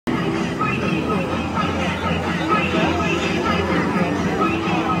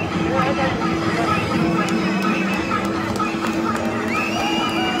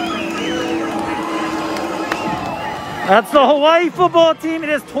That's the Hawaii football team. It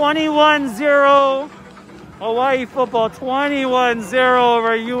is 21-0. Hawaii football 21-0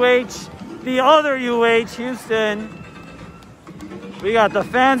 over UH, the other UH, Houston. We got the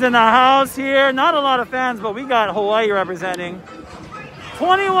fans in the house here. Not a lot of fans, but we got Hawaii representing.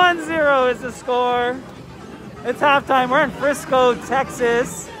 21-0 is the score. It's halftime. We're in Frisco,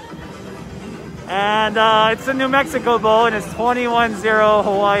 Texas. And it's the New Mexico Bowl, and it's 21-0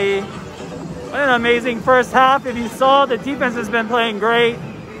 Hawaii. What an amazing first half. If you saw, the defense has been playing great.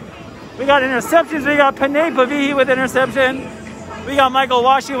 We got interceptions. We got Panay Pavihi with interception. We got Michael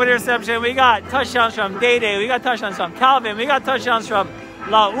Washington with interception. We got touchdowns from Dede. We got touchdowns from Calvin. We got touchdowns from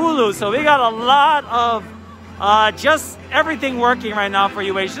Laulu. So we got a lot of just everything working right now for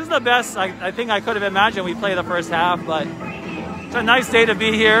UH. This is the best I think I could have imagined we play the first half, but it's a nice day to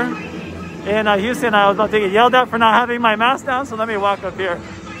be here. In Houston, I was about to get yelled at for not having my mask down, so let me walk up here.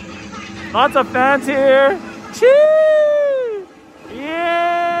 Lots of fans here. Chee!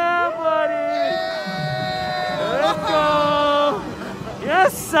 Yeah, buddy! Let's go!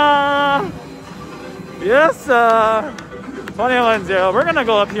 Yes, sir! Yes, sir! 21-0. We're gonna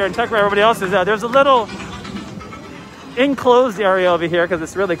go up here and check where everybody else is at. There's a little enclosed area over here because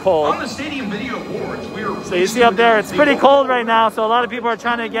it's really cold. On the Stadium Video Awards, so you see up there, it's pretty cold right now, so a lot of people are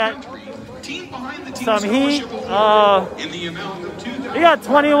trying to get some heat. We got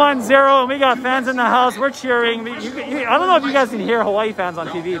 21-0 and we got fans in the house. We're cheering. I don't know if you guys can hear Hawaii fans on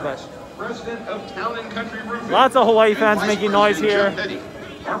TV, but lots of Hawaii fans making noise here.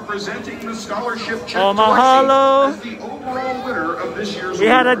 Oh, mahalo. We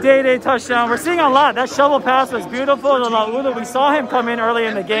had a day touchdown. We're seeing a lot. That shovel pass was beautiful. The Laulu, we saw him come in early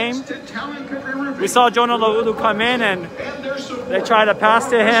in the game. We saw Jonah Laulu come in and they tried to pass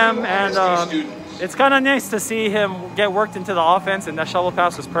to him, and it's kind of nice to see him get worked into the offense, and that shovel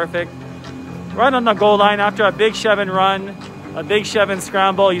pass was perfect. Right on the goal line after a big Shevin run, a big Shevin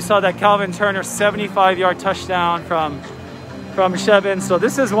scramble. You saw that Calvin Turner 75-yard touchdown from Shevin. So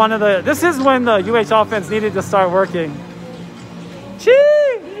this is when the UH offense needed to start working. Chee!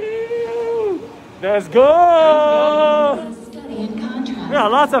 Let's go! We got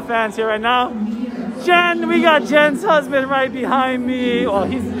lots of fans here right now. Jen, we got Jen's husband right behind me. Well,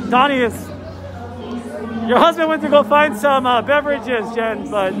 Donnie is. Your husband went to go find some beverages, Jen,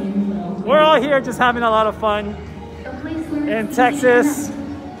 but we're all here just having a lot of fun in Texas.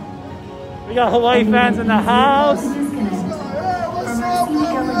 We got Hawaii fans in the house.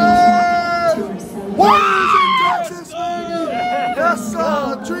 Yes,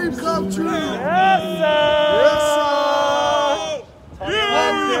 sir. Dream come true. Yes, sir.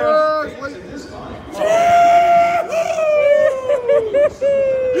 Yes, sir.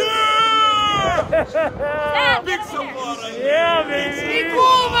 Yeah. Big support. Yeah, baby.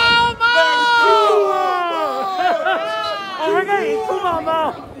 Oh, we're gonna eat kumamau.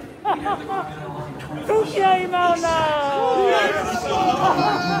 Kukiai mau now.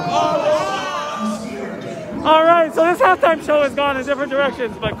 All right, so this halftime show has gone in different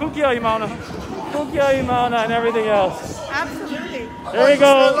directions, but Kukiai Mauna and everything else. Absolutely. There we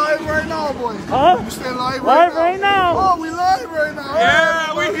go. We're live right now, boy. Huh? We stay live right now. Oh, we live right now.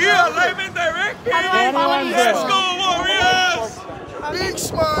 Yeah, we here, live and direct. Let's go, Warriors! Big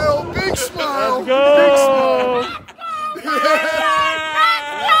smile, big smile. Let's go. Big smile.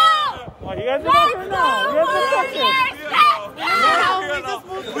 Oh, you guys are not here now. You guys are Texas.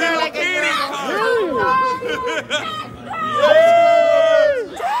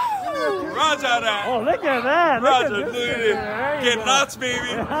 Roger that. Oh, look at that. Roger, look at it. Get nuts, baby.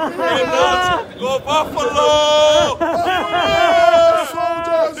 Get nuts. Go Buffalo.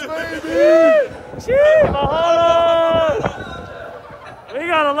 Soldiers, baby. Gee, mahalo. We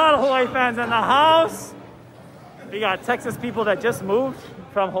got a lot of Hawaii fans in the house. We got Texas people that just moved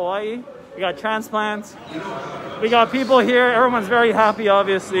from Hawaii. We got transplants. We got people here. Everyone's very happy,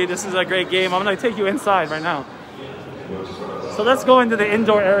 obviously. This is a great game. I'm going to take you inside right now. So let's go into the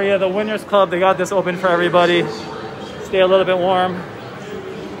indoor area, the Winners Club. They got this open for everybody. Stay a little bit warm.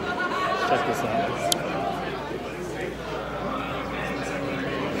 Check this out.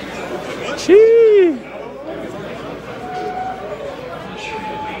 Chee!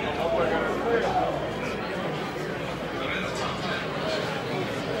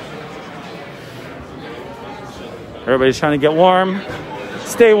 Everybody's trying to get warm,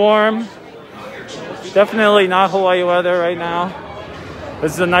 stay warm. Definitely not Hawaii weather right now.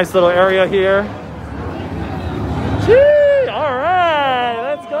 This is a nice little area here. Gee, all right,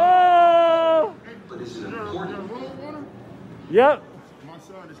 let's go. Yep. My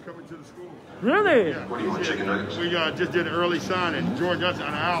son is coming to the school. Really? Yeah. What do you want, chicken nuggets? We just did an early signing. George Johnson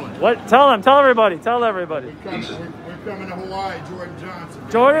on the island. What? Tell him. Tell everybody. Tell everybody. We're coming to Hawaii, Jordan Johnson.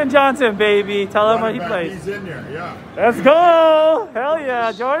 Jordan Johnson, baby. Tell him what he plays. He's in there, yeah. Let's go. Hell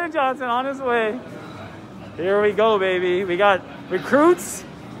yeah. Jordan Johnson on his way. Here we go, baby. We got recruits.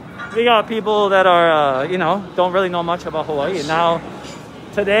 We got people that are, you know, don't really know much about Hawaii. And now,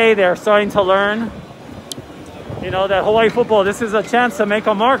 today, they're starting to learn, you know, that Hawaii football, this is a chance to make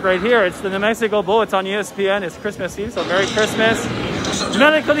a mark right here. It's the New Mexico Bowl. It's on ESPN. It's Christmas Eve, so Merry Christmas.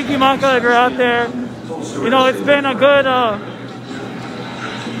 Mele Kalikimaka, if you're out there. You know, it's been a good a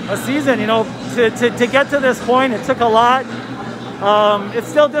season, you know, to get to this point. It took a lot. It's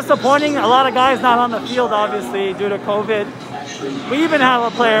still disappointing. A lot of guys not on the field, obviously, due to COVID. We even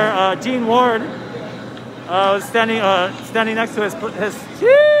have a player, Gene Ward, standing next to his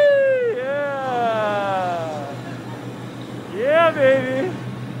yeah, baby.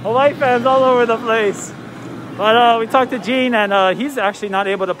 Hawaii fans all over the place. But we talked to Gene, and he's actually not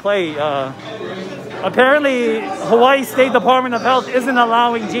able to play. Apparently, Hawaii State Department of Health isn't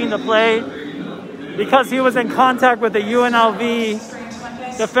allowing Gene to play because he was in contact with the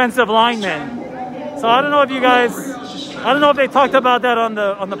UNLV defensive lineman. So I don't know if you guys, I don't know if they talked about that on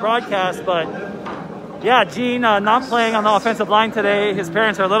the broadcast, but yeah, Gene not playing on the offensive line today. His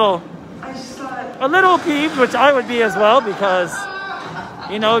parents are a little peeved, which I would be as well, because,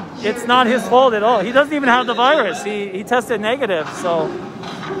 you know, it's not his fault at all. He doesn't even have the virus. He tested negative, so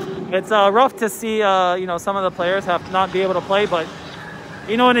it's rough to see, you know, some of the players have not be able to play. But,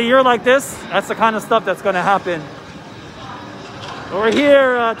 you know, in a year like this, that's the kind of stuff that's going to happen. We're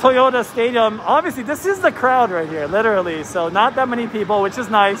here at Toyota Stadium. Obviously, this is the crowd right here, literally. So not that many people, which is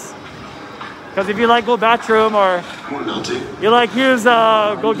nice. Because if you like go bathroom or you like use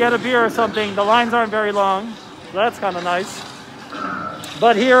go get a beer or something, the lines aren't very long. So that's kind of nice.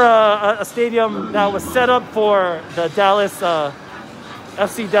 But here, a stadium that was set up for the Dallas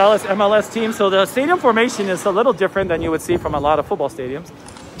FC Dallas MLS team. So the stadium formation is a little different than you would see from a lot of football stadiums.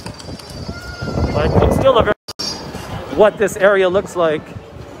 But it's still a very what this area looks like.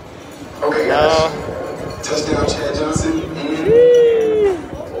 Okay, guys. Touchdown, Chad Johnson.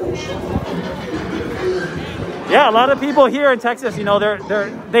 Yeah, a lot of people here in Texas, you know,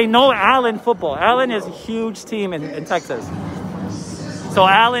 they know Allen football. Allen is a huge team in Texas. So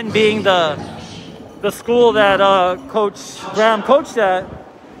Allen being the school that Coach Graham coached at,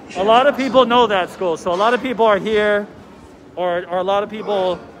 a lot of people know that school. So a lot of people are here, or a lot of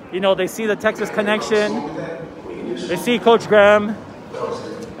people, you know, they see the Texas connection. They see Coach Graham.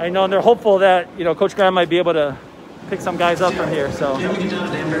 I know, and they're hopeful that, you know, Coach Graham might be able to pick some guys up from here. So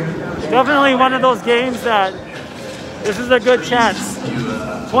definitely one of those games that this is a good chance.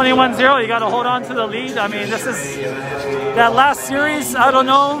 21-0, you got to hold on to the lead. I mean, this is that last series, I don't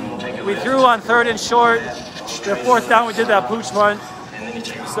know. We threw on 3rd and short. The 4th down, we did that pooch punt.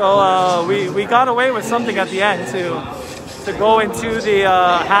 So we got away with something at the end to go into the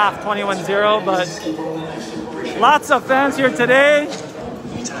half 21-0. But lots of fans here today.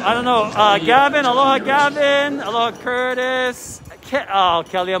 I don't know. Gavin, aloha Gavin. Aloha Curtis. Oh,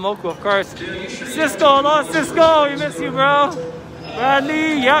 Kelly Amoku, of course. Cisco, aloha Cisco. We miss you, bro.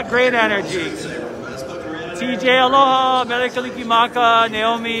 Bradley, yeah, great energy. TJ, aloha. Mele Kalikimaka.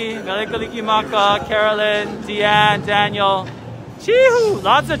 Naomi, Mele Kalikimaka. Carolyn, Deanne, Daniel. Chihu,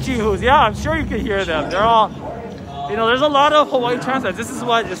 lots of chihus. Yeah, I'm sure you can hear them. They're all, you know, there's a lot of Hawaii transplants. This is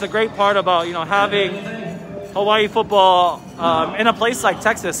what is a great part about, you know, having Hawaii football in a place like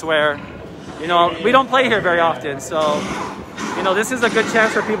Texas where, you know, we don't play here very often. So, you know, this is a good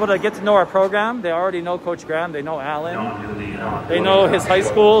chance for people to get to know our program. They already know Coach Graham. They know Allen. They know his high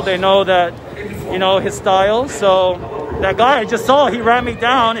school. They know that, you know, his style. So that guy I just saw, he ran me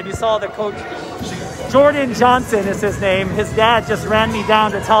down. If you saw the coach, Jordan Johnson is his name. His dad just ran me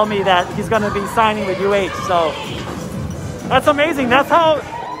down to tell me that he's going to be signing with UH. So that's amazing. That's how,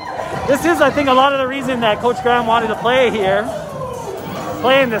 this is, I think, a lot of the reason that Coach Graham wanted to play here,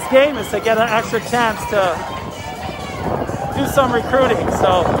 play in this game, is to get an extra chance to do some recruiting.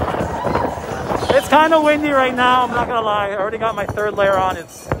 So it's kind of windy right now, I'm not gonna lie. I already got my 3rd layer on.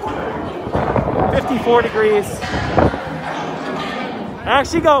 It's 54 degrees. It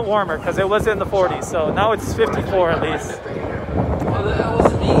actually got warmer because it was in the 40s, so now it's 54 at least.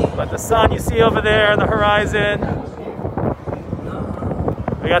 But the sun you see over there on the horizon,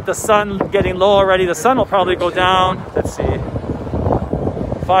 we got the sun getting low already. The sun will probably go down, let's see,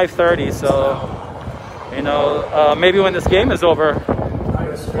 5:30. So, you know, maybe when this game is over,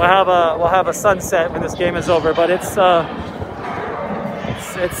 we'll have a sunset when this game is over. But it's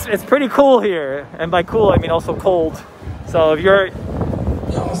pretty cool here, and by cool I mean also cold. So if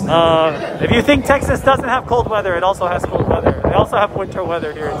you think Texas doesn't have cold weather, it also has cold weather. They also have winter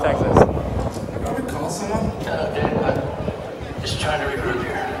weather here in Texas. Just trying to regroup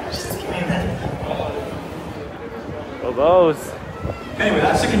here. Just give me a minute. Go Bows. Anyway,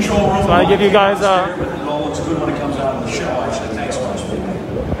 that's the control room. So I give you guys It all looks good when it comes out of the show, actually. Thanks much.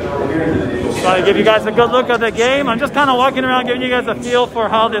 so I give you guys a good look at the game. I'm just kind of walking around giving you guys a feel for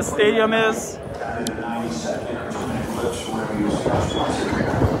how this stadium is.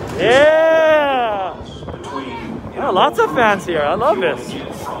 Yeah! Yeah, lots of fans here. I love this.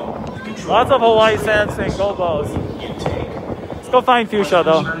 Lots of Hawaii fans saying Go Bows. Let's go find Fuchsia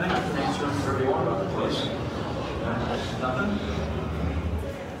though.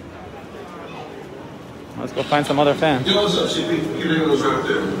 Let's go find some other fans. Yo, what's up, CP? Your name was right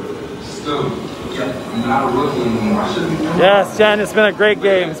there. Still, I'm not a rookie anymore. I shouldn't be. Yes, Jen, it's been a great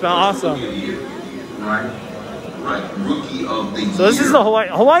game. It's been awesome. Right. Rookie of the year. So this is the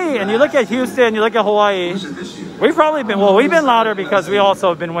Hawaii, and you look at Houston, you look at Hawaii. We've probably been, well, we've been louder because we also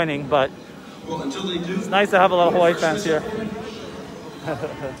have been winning, but it's nice to have a lot of Hawaii fans here.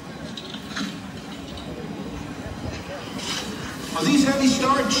 Are these heavy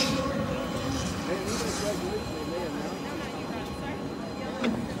starch?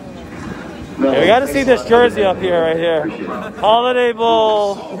 Okay, we got to see this jersey up here, right here. Holiday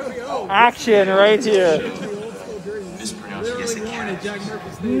Bowl action right here. Mispronounced. Yes, it can.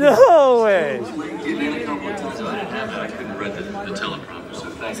 No way. I couldn't read the teleprompter, so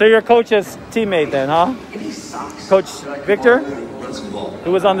thank So your coach's teammate then, huh? Coach Victor,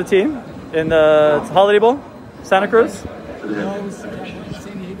 who was on the team in the Holiday Bowl, Santa Cruz?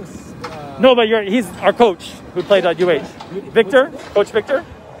 No, but he's our coach who played at UH. Victor? Coach Victor?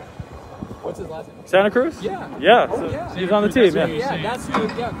 What's his last name? Santa Cruz? Yeah. Yeah, Oh, so yeah. he's on the team, yeah. Yeah, that's who,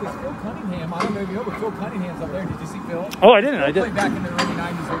 because Phil Cunningham, I don't know if you know, but Phil Cunningham's up there. Did you see Phil? Oh, I didn't. Phil I did. played back in the early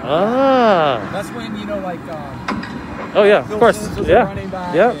 90s. Ah. That's when, you know, like, Oh, yeah, Phil of course. Sims was Yeah. running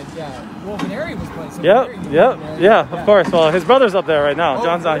back. Yeah. And, yeah. Well, Veneri was playing. So Yep, Veneri, he was yep, there. yeah, of course. Well, his brother's up there right now. Oh,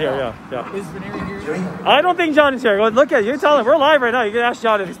 John's not here, yeah. yeah. Is Veneri here? I don't think John is here. Go look at it. You tell him. We're live right now. You can ask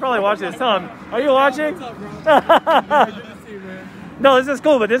John if he's probably watching this. Tell him. Are you watching? What's up, bro? Good to see you, man. No, this is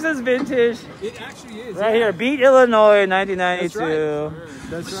cool, but this is vintage. It actually is. Right here. Beat Illinois 1992.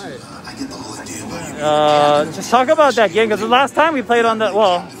 That's right. Just talk about that game, because the last time we played on the,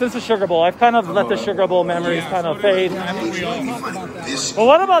 well, since the Sugar Bowl, I've kind of let the Sugar Bowl memories kind of fade. Well,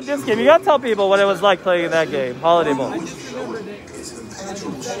 what about this game? You got to tell people what it was like playing that game, Holiday Bowl. I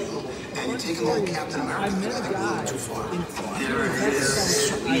met a guy and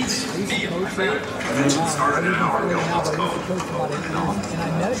I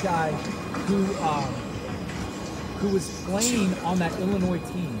met a guy who was playing on that Illinois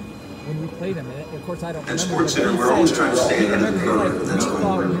team when we played him. And of course, I don't remember. Sports Center, we're always trying to stay ahead of the curve. That's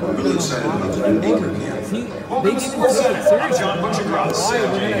why we're really excited about the new game. They didn't take it seriously. We're going to crush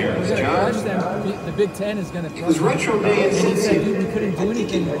them. The Big Ten is going to crush them. And he said, dude, we couldn't do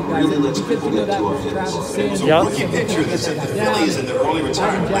anything with you guys. We couldn't do that with Travis Sims. Yep. Rookie picture that said the Phillies in their early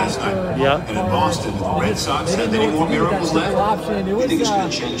retirement last night. Yeah. And in Boston, the Red Sox had any more miracles left? It was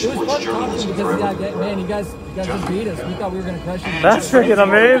fun talking because you guys just beat us. We thought we were going to crush you. That's freaking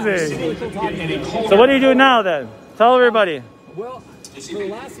amazing. So what do you do now then? Tell everybody. Well, for the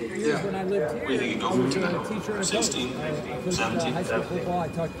last 8 years when I lived here, I was a teacher and a coach. 16, I coached 17. high school football. I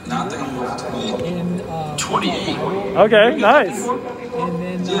taught Nothing. in 28. Okay, nice.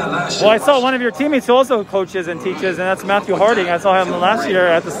 and then Well, I saw one of your teammates who also coaches and teaches, and that's Matthew Harding. I saw him last year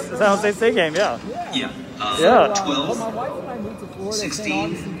at the San Jose State game, yeah. Yeah. Yeah. well, my wife and I moved to Florida, 16, St.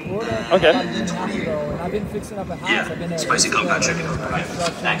 Augustine, Florida, Okay. about a year and a half ago, and I've been fixing up a house. Yeah, I've been spicy compound chicken.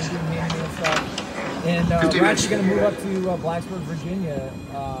 Thanks. And we're actually going to move up to Blacksburg, Virginia,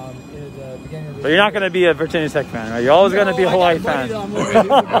 at the beginning of the But you're not going to be a Virginia Tech fan, right? You're always going to be a Hawaii fan.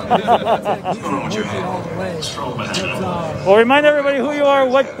 Well, remind everybody who you are,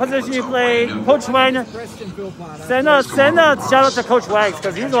 what position you play. Coach Wagner. Send a shout out to Coach Wags,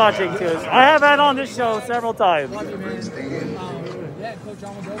 because he's watching too. I have had on this show several times. Yeah, Coach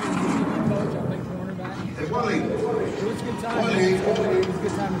Almodovar, coach. I played cornerback. It was a good time. It was a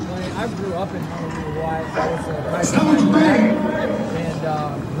good time to play. I grew up in Honolulu, Hawaii. I was a high school and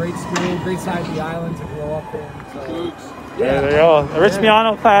great school, great side of the island to grow up in. So, There we go. A Rich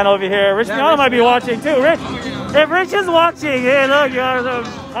Miano fan over here. Rich Miano might be watching too. Rich, if Rich is watching, hey, look, you got some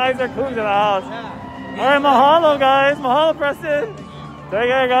Kaiser Cougs in the house. All right, mahalo, guys. Mahalo, Preston. Take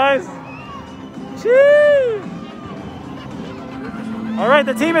care, guys. Chee! All right,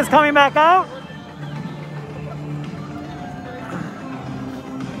 the team is coming back out.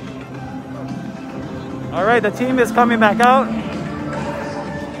 All right, the team is coming back out.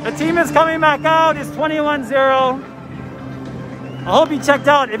 The team is coming back out. It's 21-0. I hope you checked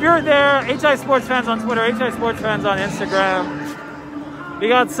out. If you're there, HI Sports Fans on Twitter, HI Sports Fans on Instagram. We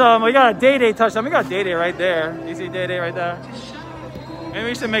got a Day touchdown. We got Day right there. You see Day right there? Maybe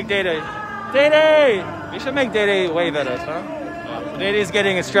we should make Day. Day! We should make Day way better, huh? Yeah. Day's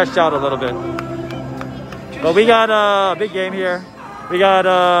getting stretched out a little bit. But we got a big game here. We got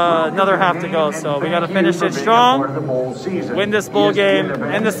another half to go, so we got to finish it strong, win this bowl game,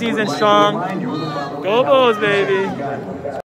 end the season strong. Go Bulls, baby!